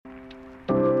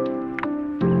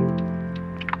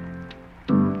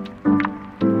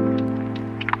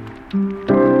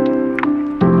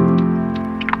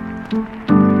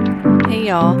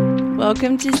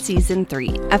Welcome to Season 3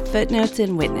 of Footnotes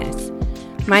and Witness.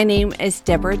 My name is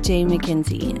Deborah J.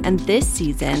 McKenzie, and this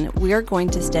season we are going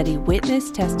to study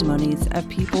witness testimonies of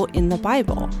people in the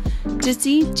Bible to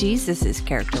see Jesus'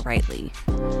 character rightly.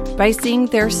 By seeing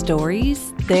their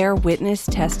stories, their witness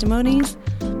testimonies,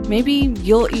 maybe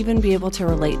you'll even be able to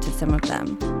relate to some of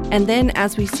them. And then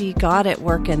as we see God at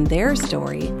work in their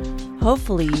story,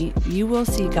 hopefully you will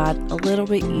see God a little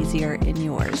bit easier in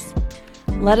yours.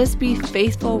 Let us be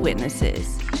faithful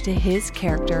witnesses to His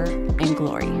character and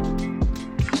glory.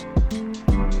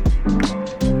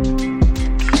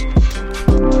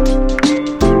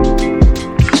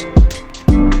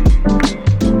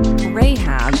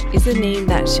 Rahab is a name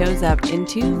that shows up in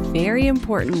two very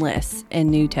important lists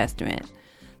in New Testament.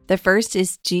 The first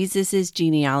is Jesus'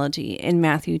 genealogy in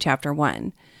Matthew chapter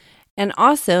 1, and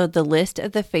also the list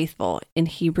of the faithful in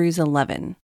Hebrews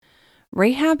 11.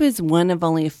 Rahab is one of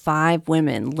only 5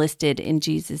 women listed in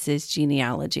Jesus'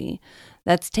 genealogy.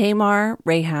 That's Tamar,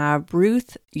 Rahab,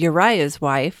 Ruth, Uriah's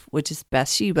wife, which is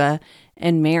Bathsheba,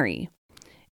 and Mary.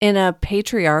 In a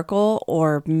patriarchal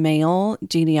or male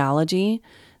genealogy,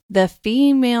 the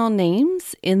female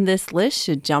names in this list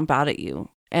should jump out at you,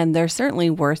 and they're certainly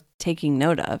worth taking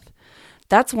note of.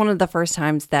 That's one of the first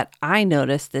times that I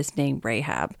noticed this name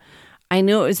Rahab. I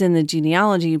knew it was in the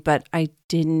genealogy, but I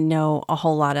didn't know a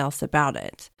whole lot else about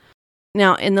it.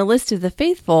 Now, in the list of the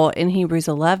faithful in Hebrews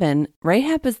 11,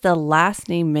 Rahab is the last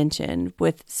name mentioned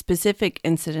with specific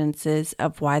incidences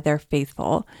of why they're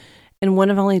faithful, and one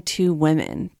of only 2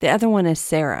 women. The other one is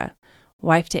Sarah,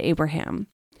 wife to Abraham.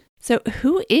 So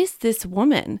who is this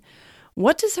woman?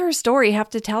 What does her story have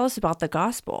to tell us about the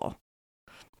gospel?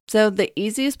 So the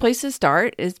easiest place to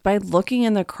start is by looking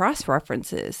in the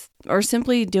cross-references or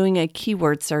simply doing a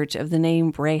keyword search of the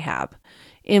name Rahab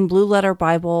in Blue Letter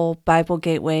Bible, Bible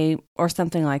Gateway, or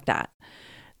something like that.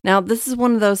 Now, this is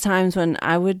one of those times when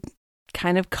I would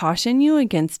kind of caution you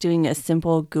against doing a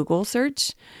simple Google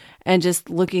search and just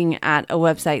looking at a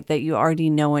website that you already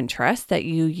know and trust that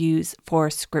you use for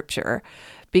scripture,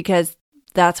 because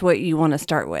that's what you want to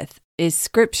start with. Is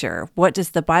scripture. What does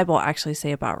the Bible actually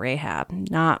say about Rahab?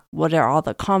 Not what are all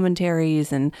the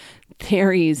commentaries and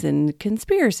theories and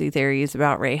conspiracy theories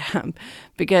about Rahab,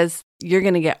 because you're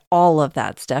going to get all of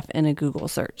that stuff in a Google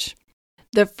search.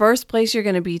 The first place you're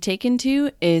going to be taken to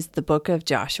is the book of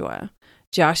Joshua,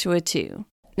 Joshua 2.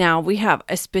 Now, we have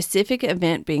a specific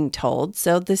event being told,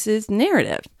 so this is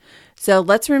narrative. So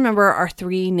let's remember our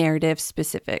 3 narrative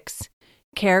specifics: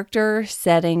 character,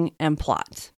 setting, and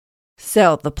plot.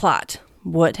 So the plot,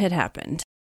 what had happened?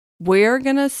 We're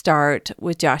going to start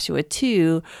with Joshua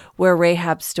 2, where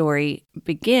Rahab's story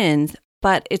begins,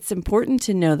 but it's important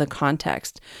to know the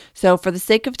context. So for the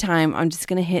sake of time, I'm just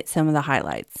going to hit some of the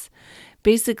highlights.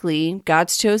 Basically,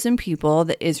 God's chosen people,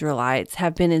 the Israelites,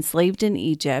 have been enslaved in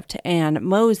Egypt, and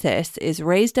Moses is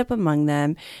raised up among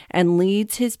them and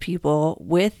leads his people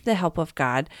with the help of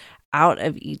God out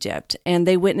of Egypt, and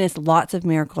they witness lots of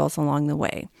miracles along the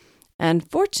way.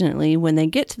 Unfortunately, when they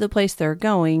get to the place they're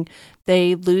going,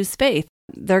 they lose faith.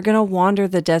 They're going to wander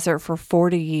the desert for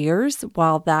 40 years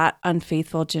while that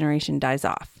unfaithful generation dies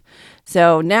off.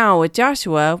 So now with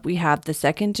Joshua, we have the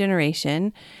second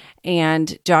generation,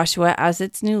 and Joshua as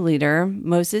its new leader.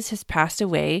 Moses has passed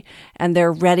away, and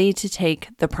they're ready to take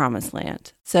the promised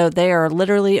land. So they are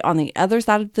literally on the other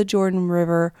side of the Jordan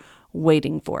River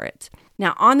waiting for it.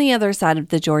 Now, on the other side of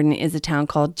the Jordan is a town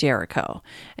called Jericho,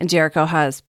 and Jericho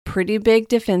has pretty big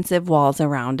defensive walls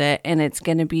around it, and it's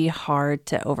going to be hard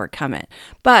to overcome it.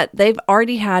 But they've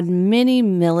already had many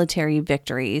military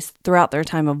victories throughout their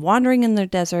time of wandering in the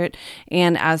desert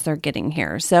and as they're getting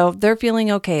here. So they're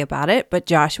feeling okay about it, but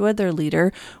Joshua, their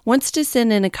leader, wants to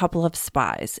send in a couple of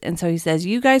spies. And so he says,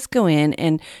 you guys go in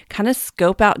and kind of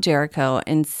scope out Jericho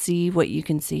and see what you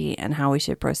can see and how we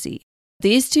should proceed.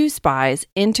 These 2 spies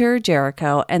enter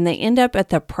Jericho, and they end up at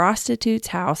the prostitute's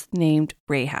house named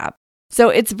Rahab. So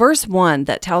it's verse 1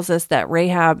 that tells us that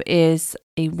Rahab is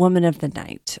a woman of the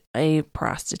night, a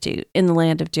prostitute in the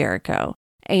land of Jericho.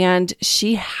 And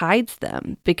she hides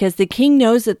them because the king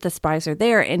knows that the spies are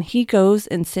there, and he goes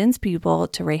and sends people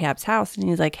to Rahab's house, and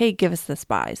he's like, hey, give us the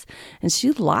spies. And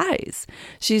she lies.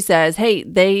 She says, hey,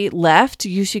 they left.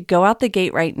 You should go out the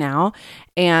gate right now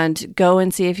and go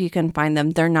and see if you can find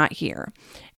them. They're not here.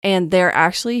 And they're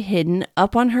actually hidden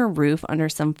up on her roof under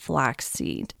some flax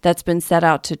seed that's been set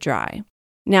out to dry.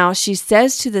 Now, she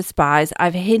says to the spies,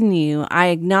 I've hidden you, I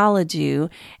acknowledge you,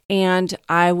 and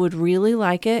I would really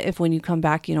like it if when you come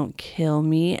back, you don't kill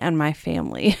me and my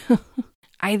family.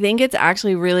 I think it's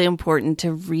actually really important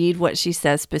to read what she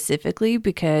says specifically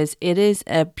because it is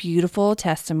a beautiful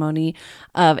testimony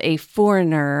of a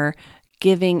foreigner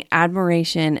giving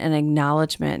admiration and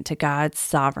acknowledgement to God's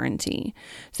sovereignty.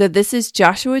 So this is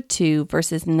Joshua 2,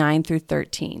 verses 9 through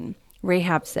 13.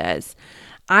 Rahab says,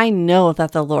 I know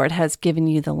that the Lord has given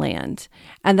you the land,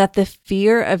 and that the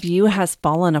fear of you has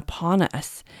fallen upon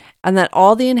us, and that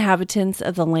all the inhabitants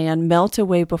of the land melt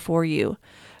away before you.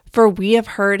 For we have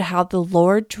heard how the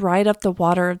Lord dried up the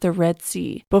water of the Red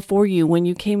Sea before you when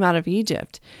you came out of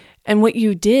Egypt, and what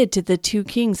you did to the 2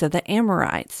 kings of the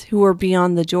Amorites who were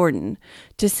beyond the Jordan,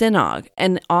 to Sinog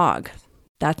and Og.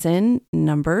 That's in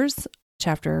Numbers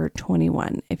chapter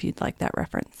 21, if you'd like that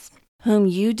reference. Whom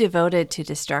you devoted to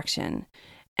destruction.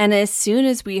 And as soon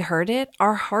as we heard it,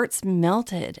 our hearts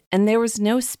melted, and there was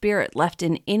no spirit left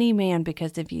in any man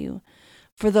because of you.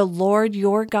 For the Lord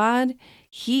your God,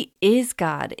 He is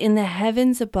God in the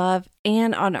heavens above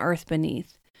and on earth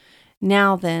beneath.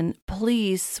 Now then,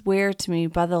 please swear to me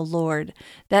by the Lord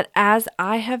that as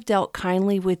I have dealt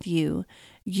kindly with you,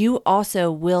 you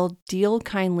also will deal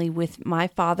kindly with my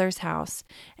father's house,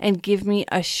 and give me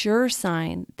a sure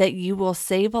sign that you will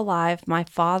save alive my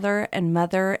father and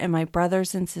mother and my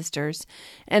brothers and sisters,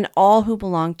 and all who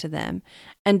belong to them,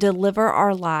 and deliver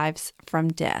our lives from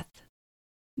death.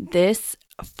 This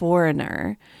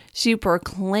foreigner, she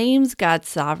proclaims God's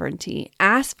sovereignty,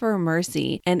 asks for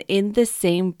mercy, and in the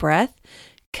same breath,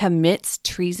 commits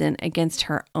treason against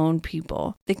her own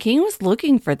people. The king was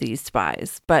looking for these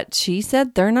spies, but she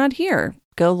said, they're not here.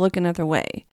 Go look another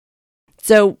way.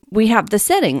 So we have the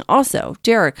setting also,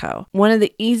 Jericho. One of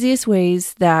the easiest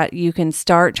ways that you can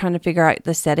start trying to figure out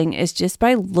the setting is just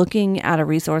by looking at a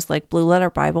resource like Blue Letter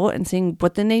Bible and seeing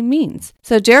what the name means.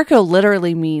 So Jericho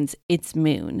literally means its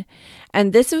moon.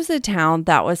 And this was a town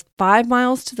that was 5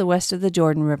 miles to the west of the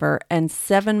Jordan River and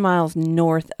 7 miles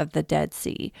north of the Dead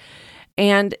Sea.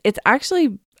 And it's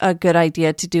actually a good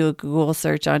idea to do a Google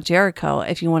search on Jericho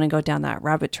if you want to go down that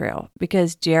rabbit trail,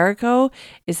 because Jericho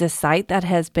is a site that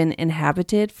has been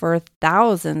inhabited for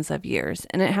thousands of years,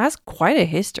 and it has quite a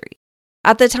history.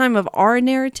 At the time of our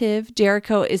narrative,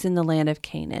 Jericho is in the land of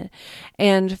Canaan.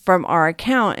 And from our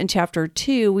account in chapter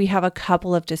 2, we have a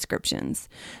couple of descriptions.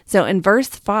 So in verse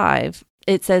 5,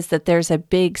 it says that there's a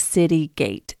big city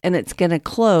gate, and it's going to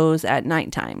close at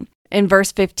nighttime. In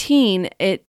verse 15,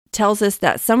 it tells us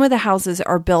that some of the houses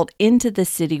are built into the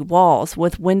city walls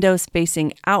with windows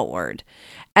facing outward.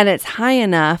 And it's high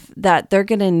enough that they're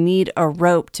going to need a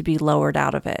rope to be lowered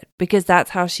out of it, because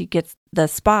that's how she gets the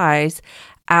spies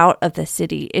out of the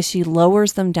city, is she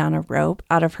lowers them down a rope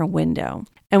out of her window.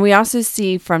 And we also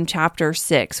see from chapter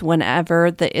 6,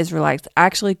 whenever the Israelites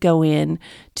actually go in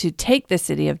to take the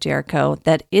city of Jericho,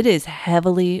 that it is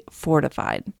heavily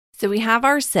fortified. So we have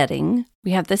our setting,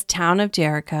 we have this town of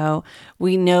Jericho,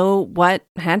 we know what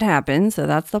had happened, so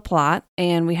that's the plot,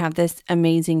 and we have this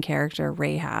amazing character,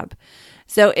 Rahab.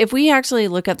 So if we actually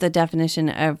look up the definition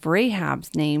of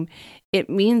Rahab's name, it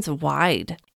means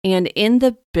wide. And in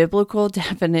the biblical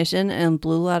definition in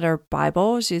Blue Letter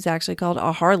Bible, she's actually called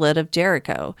a harlot of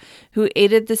Jericho, who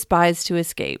aided the spies to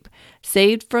escape,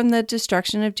 saved from the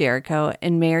destruction of Jericho,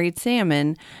 and married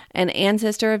Salmon, an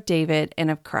ancestor of David and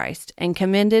of Christ, and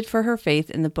commended for her faith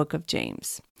in the book of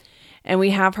James. And we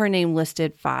have her name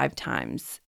listed 5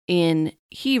 times in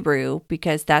Hebrew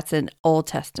because that's an Old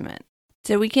Testament.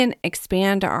 So we can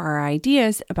expand our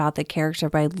ideas about the character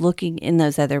by looking in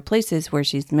those other places where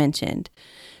she's mentioned.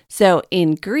 So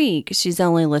in Greek, she's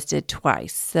only listed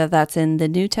twice. So that's in the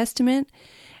New Testament,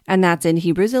 and that's in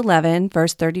Hebrews 11,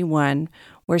 verse 31,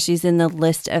 where she's in the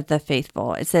list of the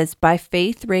faithful. It says, by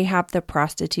faith, Rahab the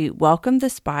prostitute welcomed the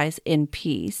spies in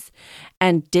peace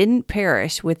and didn't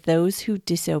perish with those who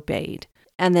disobeyed.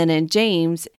 And then in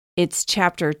James, it's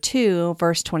chapter 2,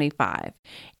 verse 25.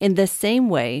 In the same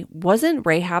way, wasn't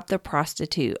Rahab the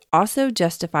prostitute also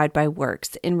justified by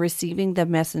works in receiving the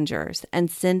messengers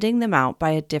and sending them out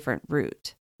by a different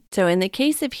route? So in the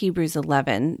case of Hebrews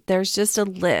 11, there's just a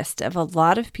list of a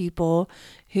lot of people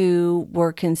who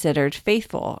were considered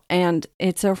faithful. And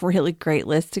it's a really great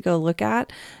list to go look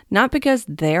at, not because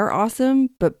they're awesome,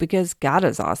 but because God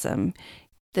is awesome.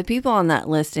 The people on that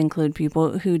list include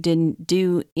people who didn't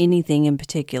do anything in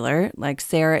particular, like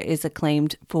Sarah is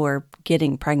acclaimed for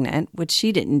getting pregnant, which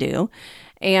she didn't do,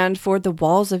 and for the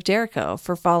walls of Jericho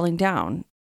for falling down.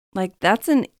 Like, that's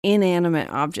an inanimate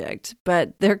object,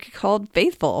 but they're called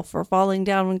faithful for falling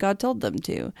down when God told them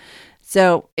to.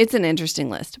 So it's an interesting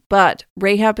list, but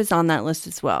Rahab is on that list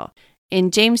as well. In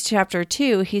James chapter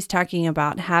 2, he's talking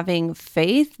about having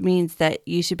faith means that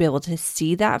you should be able to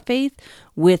see that faith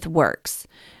with works.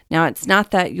 Now, it's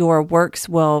not that your works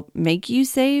will make you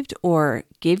saved or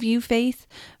give you faith,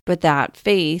 but that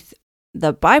faith,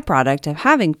 the byproduct of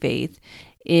having faith,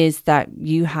 is that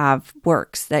you have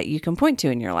works that you can point to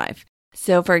in your life.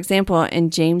 So, for example, in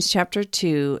James chapter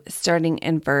 2, starting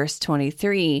in verse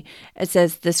 23, it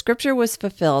says, "The scripture was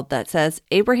fulfilled that says,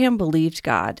 Abraham believed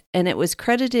God, and it was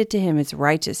credited to him as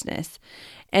righteousness,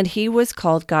 and he was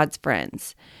called God's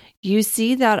friends. You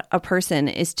see that a person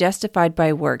is justified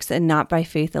by works and not by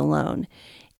faith alone.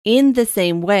 In the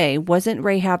same way, wasn't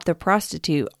Rahab the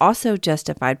prostitute also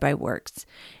justified by works,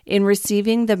 in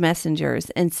receiving the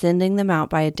messengers and sending them out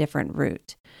by a different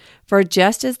route? For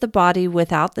just as the body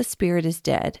without the spirit is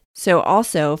dead, so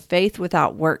also faith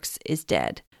without works is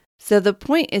dead." So the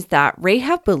point is that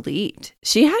Rahab believed.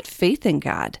 She had faith in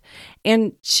God,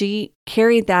 and she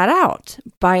carried that out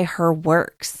by her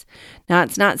works. Now,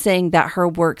 it's not saying that her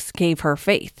works gave her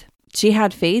faith. She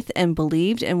had faith and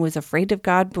believed and was afraid of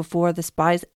God before the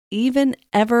spies even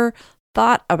ever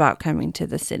thought about coming to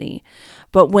the city.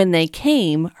 But when they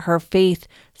came, her faith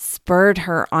spurred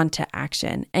her onto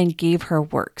action and gave her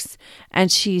works. And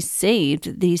she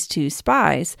saved these 2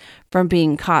 spies from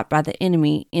being caught by the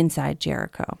enemy inside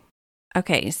Jericho.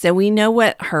 Okay, so we know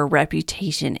what her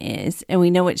reputation is, and we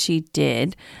know what she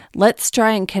did. Let's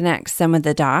try and connect some of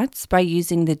the dots by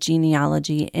using the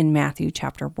genealogy in Matthew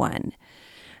chapter 1.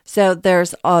 So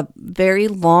there's a very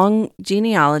long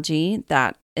genealogy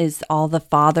that is all the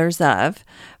fathers of,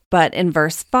 but in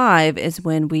verse 5 is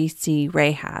when we see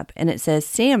Rahab, and it says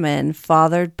Salmon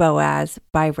fathered Boaz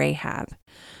by Rahab.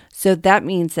 So that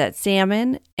means that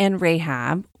Salmon and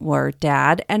Rahab were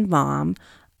dad and mom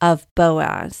of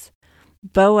Boaz.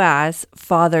 Boaz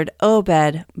fathered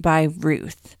Obed by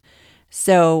Ruth.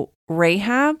 So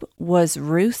Rahab was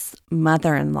Ruth's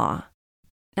mother-in-law.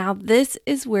 Now, this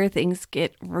is where things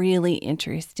get really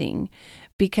interesting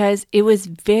because it was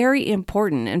very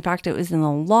important. In fact, it was in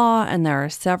the law, and there are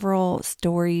several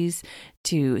stories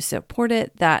to support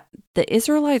it, that the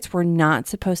Israelites were not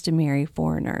supposed to marry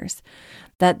foreigners,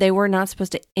 that they were not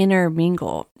supposed to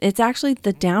intermingle. It's actually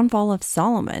the downfall of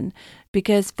Solomon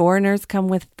because foreigners come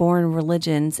with foreign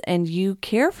religions, and you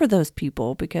care for those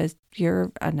people because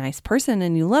you're a nice person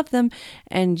and you love them,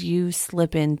 and you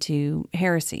slip into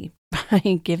heresy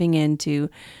by giving in to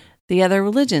the other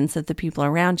religions of the people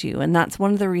around you. And that's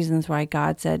one of the reasons why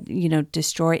God said,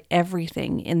 destroy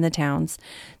everything in the towns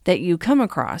that you come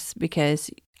across, because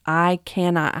I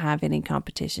cannot have any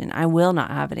competition. I will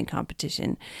not have any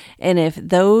competition. And if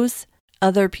those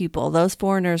other people, those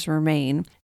foreigners remain,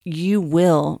 you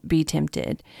will be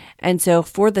tempted. And so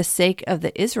for the sake of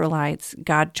the Israelites,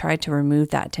 God tried to remove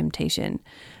that temptation.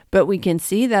 But we can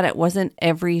see that it wasn't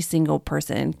every single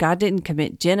person. God didn't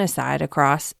commit genocide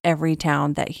across every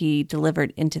town that he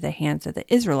delivered into the hands of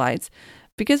the Israelites,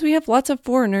 because we have lots of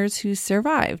foreigners who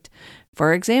survived.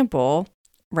 For example,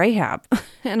 Rahab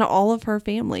and all of her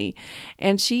family.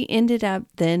 And she ended up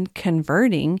then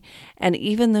converting, and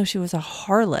even though she was a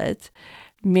harlot,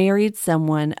 married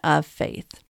someone of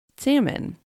faith,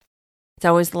 Salmon. It's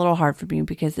always a little hard for me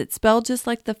because it's spelled just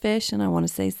like the fish, and I want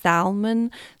to say salmon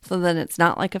so that it's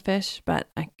not like a fish, but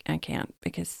I can't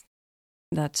because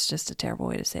that's just a terrible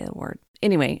way to say the word.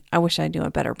 Anyway, I wish I knew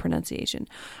a better pronunciation.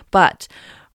 But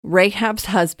Rahab's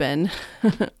husband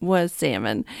was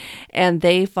Salmon, and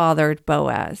they fathered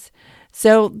Boaz.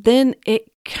 So then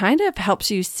it kind of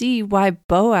helps you see why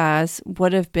Boaz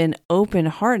would have been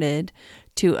open-hearted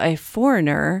to a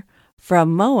foreigner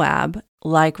from Moab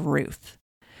like Ruth.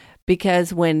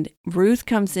 Because when Ruth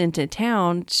comes into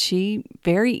town, she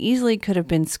very easily could have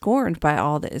been scorned by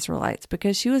all the Israelites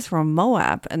because she was from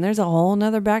Moab, and there's a whole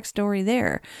nother backstory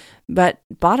there. But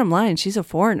bottom line, she's a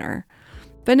foreigner.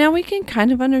 But now we can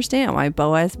kind of understand why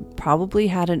Boaz probably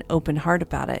had an open heart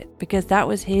about it, because that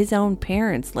was his own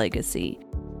parents' legacy.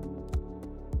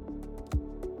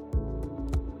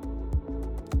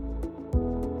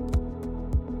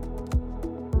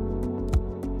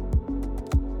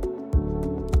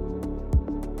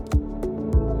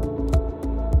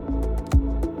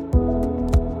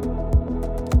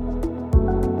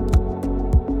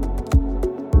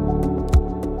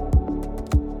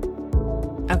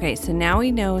 Okay, so now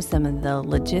we know some of the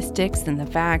logistics and the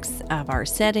facts of our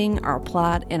setting, our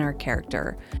plot, and our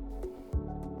character.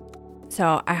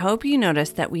 So I hope you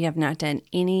noticed that we have not done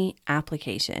any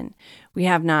application. We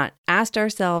have not asked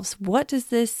ourselves, what does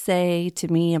this say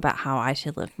to me about how I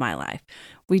should live my life?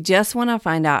 We just want to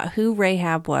find out who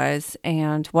Rahab was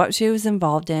and what she was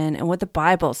involved in and what the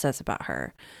Bible says about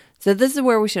her. So this is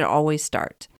where we should always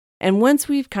start. And once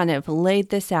we've kind of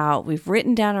laid this out, we've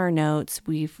written down our notes,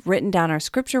 we've written down our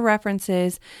scripture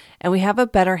references, and we have a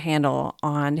better handle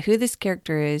on who this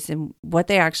character is and what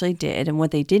they actually did and what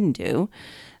they didn't do,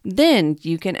 then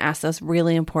you can ask those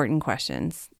really important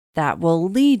questions. that will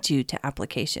lead you to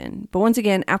application. But once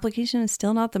again, application is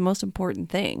still not the most important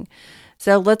thing.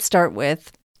 So let's start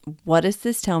with, what does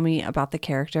this tell me about the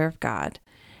character of God?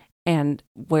 And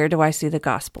where do I see the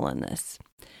gospel in this?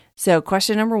 So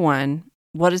question number 1,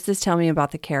 what does this tell me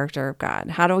about the character of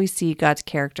God? How do we see God's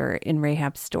character in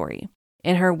Rahab's story,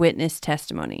 in her witness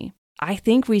testimony? I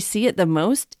think we see it the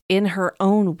most in her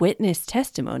own witness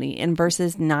testimony in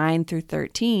verses 9 through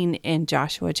 13 in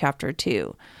Joshua chapter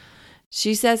 2.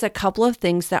 She says a couple of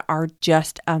things that are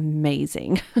just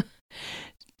amazing.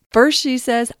 First, she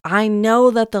says, I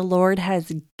know that the Lord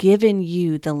has given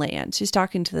you the land. She's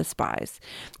talking to the spies.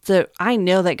 So I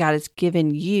know that God has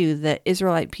given you, the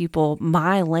Israelite people,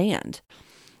 my land.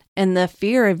 And the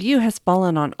fear of you has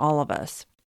fallen on all of us.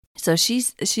 So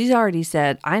she's already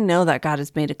said, I know that God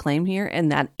has made a claim here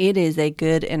and that it is a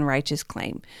good and righteous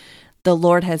claim. The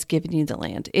Lord has given you the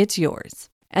land. It's yours.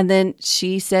 And then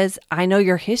she says, I know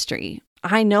your history.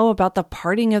 I know about the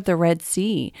parting of the Red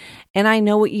Sea, and I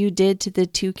know what you did to the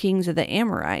 2 kings of the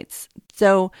Amorites.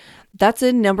 So that's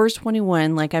in Numbers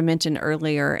 21, like I mentioned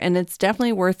earlier, and it's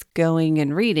definitely worth going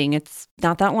and reading. It's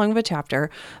not that long of a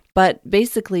chapter, but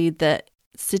basically the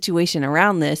situation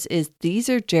around this is these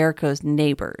are Jericho's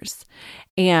neighbors,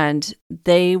 and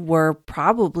they were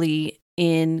probably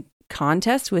in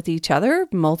contest with each other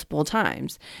multiple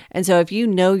times. And so if you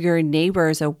know your neighbor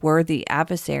is a worthy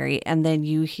adversary, and then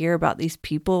you hear about these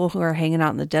people who are hanging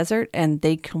out in the desert and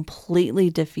they completely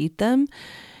defeat them,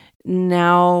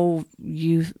 now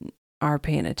you are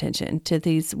paying attention to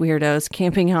these weirdos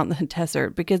camping out in the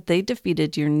desert because they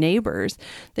defeated your neighbors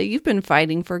that you've been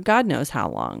fighting for God knows how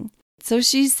long. So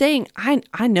she's saying,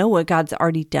 I know what God's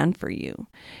already done for you.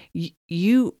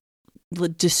 You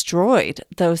destroyed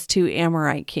those 2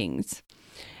 Amorite kings.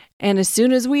 And as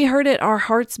soon as we heard it, our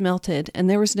hearts melted, and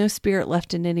there was no spirit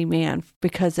left in any man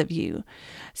because of you.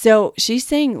 So she's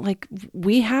saying, like,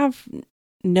 we have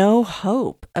no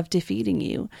hope of defeating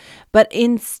you. But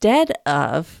instead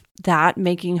of that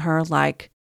making her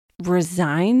like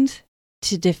resigned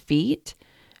to defeat,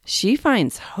 she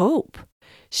finds hope.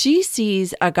 She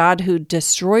sees a God who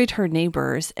destroyed her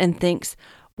neighbors and thinks,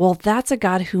 well, that's a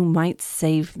God who might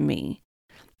save me.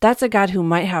 That's a God who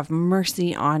might have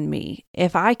mercy on me.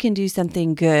 If I can do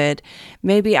something good,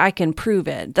 maybe I can prove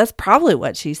it. That's probably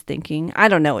what she's thinking. I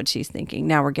don't know what she's thinking.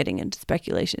 Now we're getting into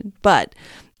speculation. But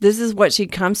this is what she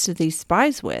comes to these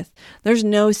spies with. There's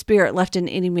no spirit left in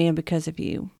any man because of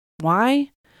you.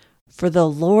 Why? For the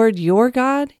Lord your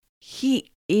God,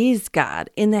 He is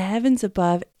God in the heavens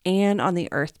above and on the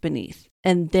earth beneath.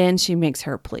 And then she makes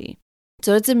her plea.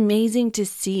 So it's amazing to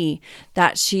see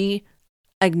that she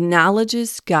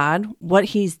acknowledges God, what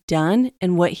He's done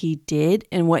and what He did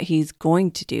and what He's going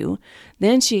to do.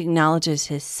 Then she acknowledges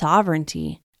His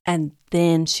sovereignty, and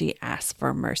then she asks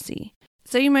for mercy.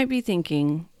 So you might be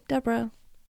thinking, Deborah,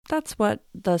 that's what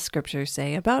the scriptures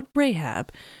say about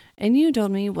Rahab. And you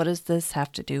told me, what does this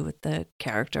have to do with the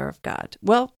character of God?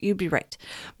 Well, you'd be right.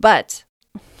 But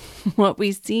what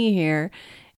we see here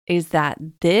is that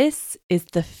this is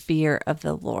the fear of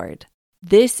the Lord.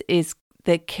 This is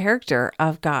the character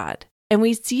of God. And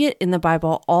we see it in the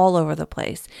Bible all over the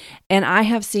place. And I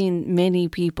have seen many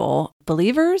people,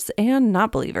 believers and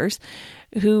not believers,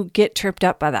 who get tripped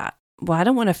up by that. Well, I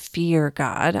don't want to fear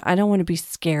God. I don't want to be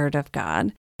scared of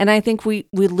God. And I think we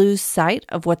lose sight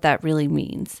of what that really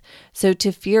means. So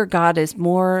to fear God is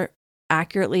more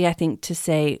accurately, I think, to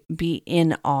say be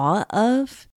in awe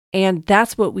of. And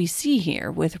that's what we see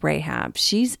here with Rahab.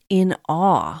 She's in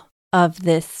awe of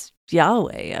this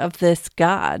Yahweh, of this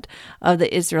God, of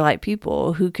the Israelite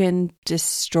people who can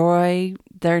destroy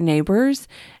their neighbors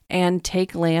and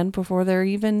take land before they're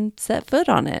even set foot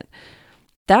on it.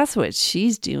 That's what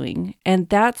she's doing. And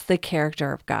that's the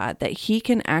character of God, that He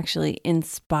can actually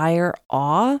inspire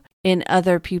awe in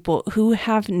other people who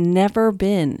have never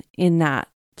been in that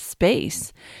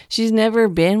space. She's never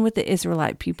been with the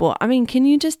Israelite people. I mean, can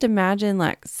you just imagine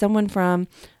like someone from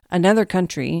another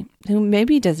country who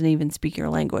maybe doesn't even speak your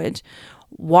language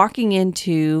walking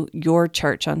into your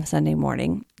church on Sunday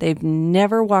morning? They've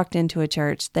never walked into a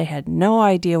church. They had no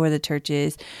idea where the church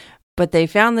is, but they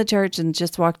found the church and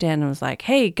just walked in and was like,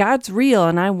 hey, God's real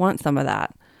and I want some of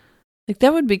that. Like,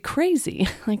 that would be crazy.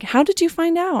 Like, how did you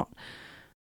find out?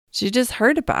 She just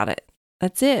heard about it.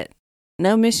 That's it.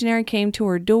 No missionary came to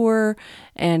her door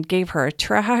and gave her a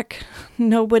tract.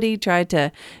 Nobody tried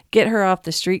to get her off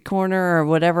the street corner or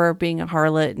whatever being a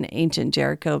harlot in ancient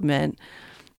Jericho meant.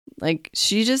 Like,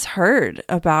 she just heard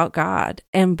about God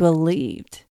and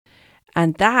believed.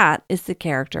 And that is the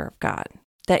character of God,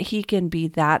 that He can be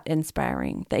that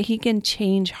inspiring, that He can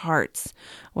change hearts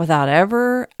without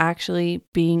ever actually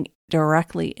being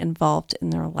directly involved in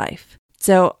their life.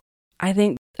 So I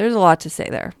think there's a lot to say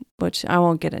there, which I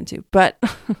won't get into, but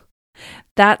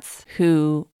that's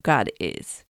who God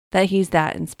is, that he's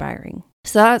that inspiring.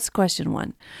 So that's question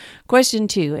 1. Question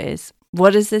 2 is,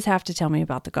 what does this have to tell me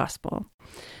about the gospel?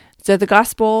 So the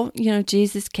gospel,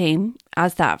 Jesus came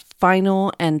as that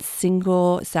final and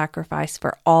single sacrifice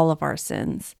for all of our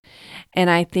sins.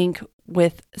 And I think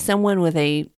with someone with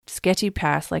a sketchy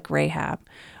past like Rahab,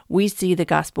 we see the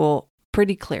gospel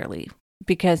pretty clearly,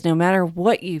 because no matter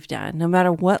what you've done, no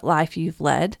matter what life you've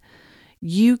led,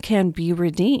 you can be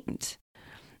redeemed.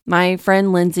 My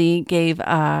friend Lindsay gave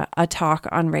a talk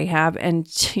on Rahab, and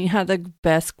she had the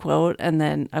best quote. And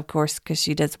then, of course, because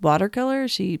she does watercolor,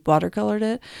 she watercolored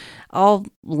it. I'll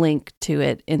link to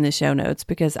it in the show notes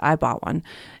because I bought one.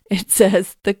 It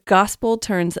says, "The gospel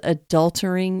turns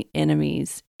adultering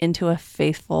enemies into a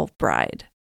faithful bride."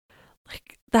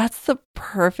 Like, that's the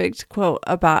perfect quote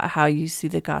about how you see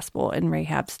the gospel in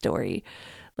Rahab's story.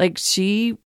 Like,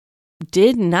 she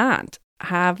did not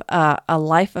have a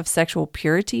life of sexual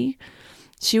purity.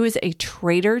 She was a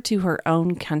traitor to her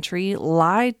own country,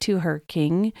 lied to her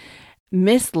king,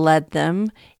 misled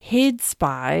them, hid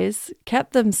spies,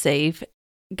 kept them safe,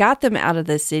 got them out of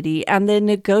the city, and then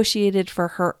negotiated for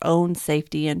her own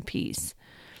safety and peace.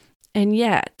 And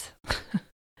yet,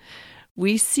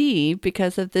 we see,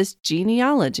 because of this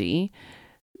genealogy,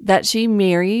 that she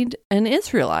married an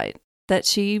Israelite, that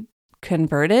she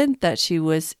converted, that she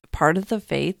was part of the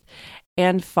faith,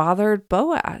 and fathered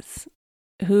Boaz,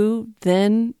 who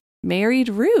then married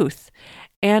Ruth,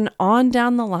 and on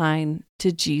down the line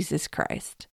to Jesus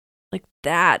Christ. Like,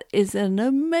 that is an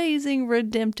amazing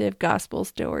redemptive gospel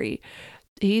story.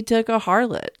 He took a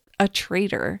harlot, a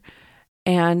traitor,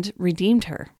 and redeemed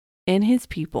her in his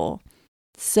people,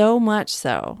 so much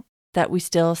so that we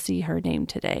still see her name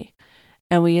today,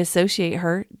 and we associate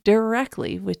her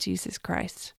directly with Jesus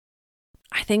Christ.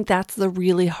 I think that's the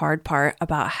really hard part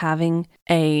about having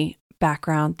a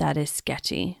background that is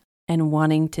sketchy and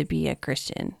wanting to be a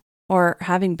Christian, or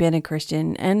having been a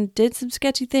Christian and did some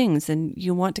sketchy things and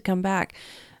you want to come back,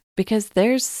 because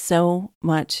there's so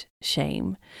much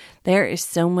shame. There is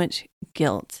so much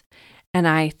guilt. And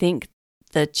I think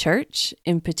the church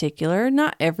in particular,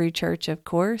 not every church, of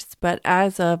course, but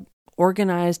as a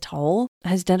organized whole,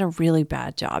 has done a really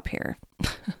bad job here.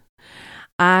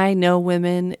 I know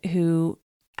women who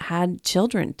had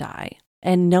children die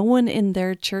and no one in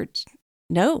their church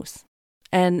knows.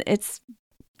 And it's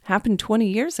happened 20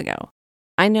 years ago.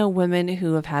 I know women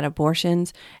who have had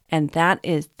abortions, and that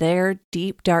is their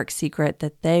deep, dark secret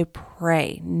that they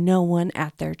pray no one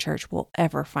at their church will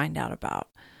ever find out about,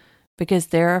 because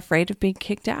they're afraid of being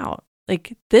kicked out.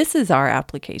 Like, this is our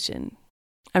application.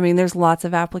 I mean, there's lots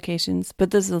of applications,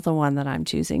 but this is the one that I'm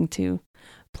choosing to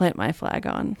plant my flag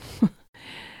on.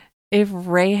 If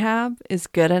Rahab is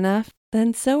good enough,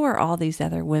 then so are all these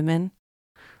other women.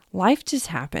 Life just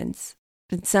happens.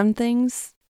 And some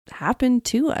things happen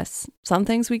to us. Some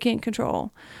things we can't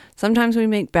control. Sometimes we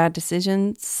make bad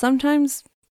decisions. Sometimes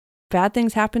bad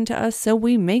things happen to us, so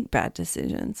we make bad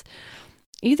decisions.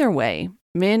 Either way,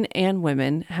 men and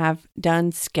women have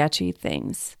done sketchy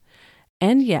things.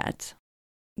 And yet,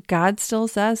 God still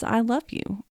says, I love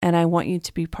you, and I want you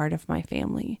to be part of my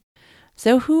family.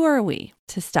 So who are we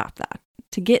to stop that,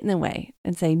 to get in the way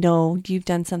and say, no, you've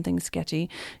done something sketchy.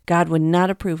 God would not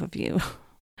approve of you.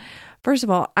 First of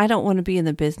all, I don't want to be in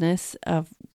the business of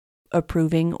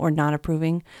approving or not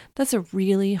approving. That's a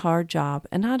really hard job,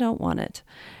 and I don't want it.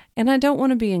 And I don't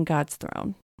want to be in God's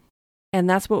throne. And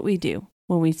that's what we do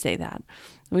when we say that.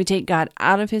 We take God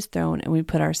out of his throne and we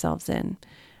put ourselves in.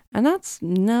 And that's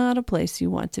not a place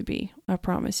you want to be, I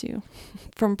promise you.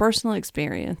 From personal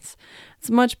experience, it's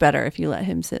much better if you let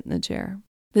him sit in the chair.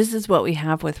 This is what we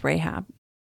have with Rahab.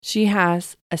 She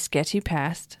has a sketchy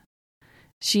past.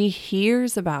 She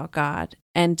hears about God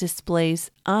and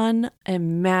displays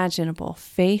unimaginable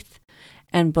faith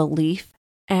and belief.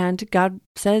 And God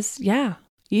says, yeah,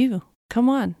 you, come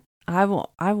on. I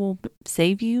will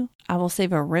save you. I will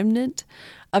save a remnant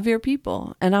of your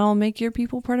people, and I will make your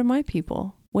people part of my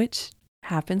people, which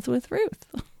happens with Ruth.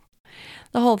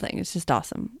 The whole thing is just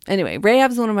awesome. Anyway,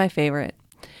 Rahab's one of my favorite,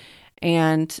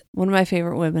 and one of my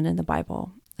favorite women in the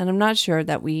Bible. And I'm not sure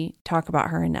that we talk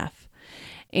about her enough.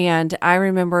 And I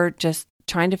remember just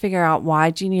trying to figure out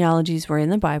why genealogies were in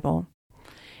the Bible,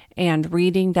 and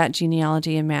reading that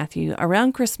genealogy in Matthew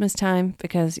around Christmas time,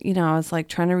 because, I was like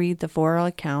trying to read the 4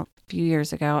 account a few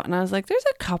years ago. And I was like, there's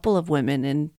a couple of women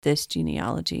in this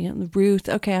genealogy. And Ruth,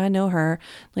 okay, I know her.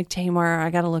 Like Tamar, I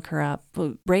got to look her up.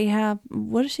 But Rahab,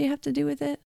 what does she have to do with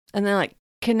it? And then like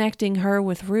connecting her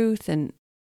with Ruth. And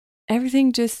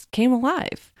everything just came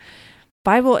alive.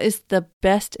 Bible is the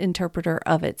best interpreter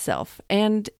of itself,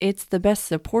 and it's the best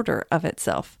supporter of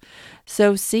itself.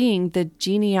 So seeing the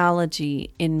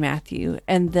genealogy in Matthew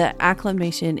and the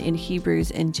acclamation in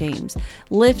Hebrews and James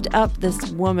lift up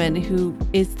this woman who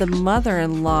is the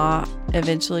mother-in-law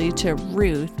eventually to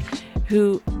Ruth,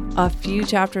 who a few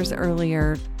chapters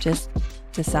earlier just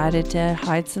decided to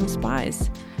hide some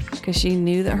spies because she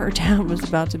knew that her town was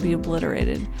about to be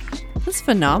obliterated. That's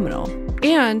phenomenal.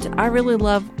 And I really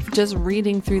love just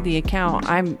reading through the account.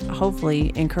 I'm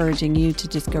hopefully encouraging you to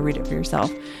just go read it for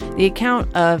yourself. The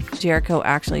account of Jericho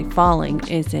actually falling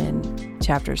is in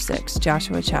chapter 6,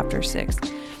 Joshua chapter 6.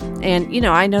 And,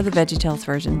 I know the VeggieTales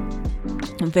version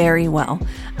very well.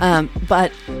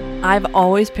 But I've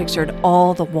always pictured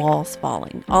all the walls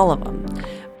falling, all of them.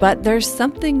 But there's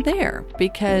something there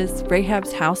because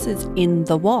Rahab's house is in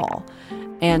the wall.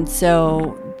 And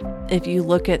so if you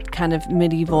look at kind of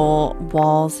medieval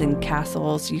walls and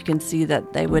castles, you can see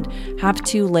that they would have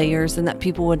 2 layers and that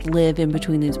people would live in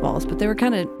between these walls. But they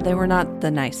were not the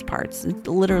nice parts. It's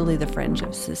literally the fringe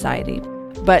of society.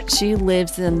 But she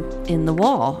lives in the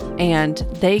wall, and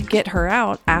they get her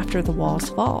out after the walls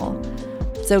fall.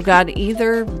 So God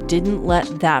either didn't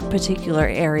let that particular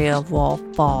area of wall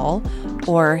fall,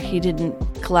 or he didn't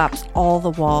collapse all the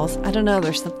walls. I don't know.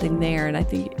 There's something there, and I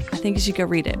think you should go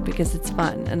read it because it's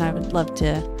fun. And I would love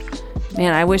to.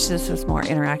 Man, I wish this was more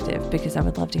interactive because I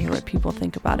would love to hear what people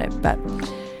think about it. But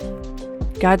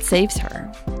God saves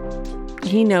her.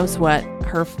 He knows what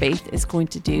her faith is going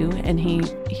to do, and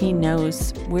he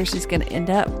knows where she's going to end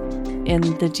up in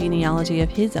the genealogy of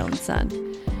his own son.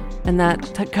 And that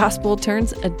the gospel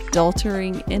turns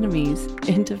adultering enemies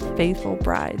into faithful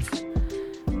brides.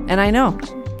 And I know,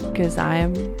 because I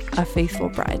am a faithful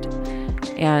bride.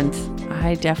 And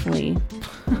I definitely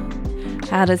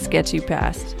had a sketchy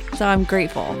past. So I'm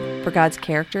grateful for God's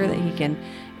character, that he can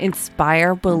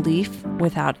inspire belief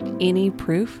without any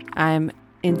proof. I'm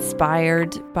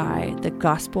inspired by the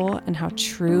gospel and how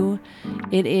true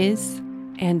it is,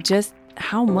 and just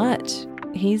how much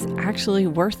he's actually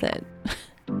worth it.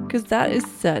 Because that is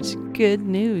such good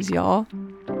news, y'all.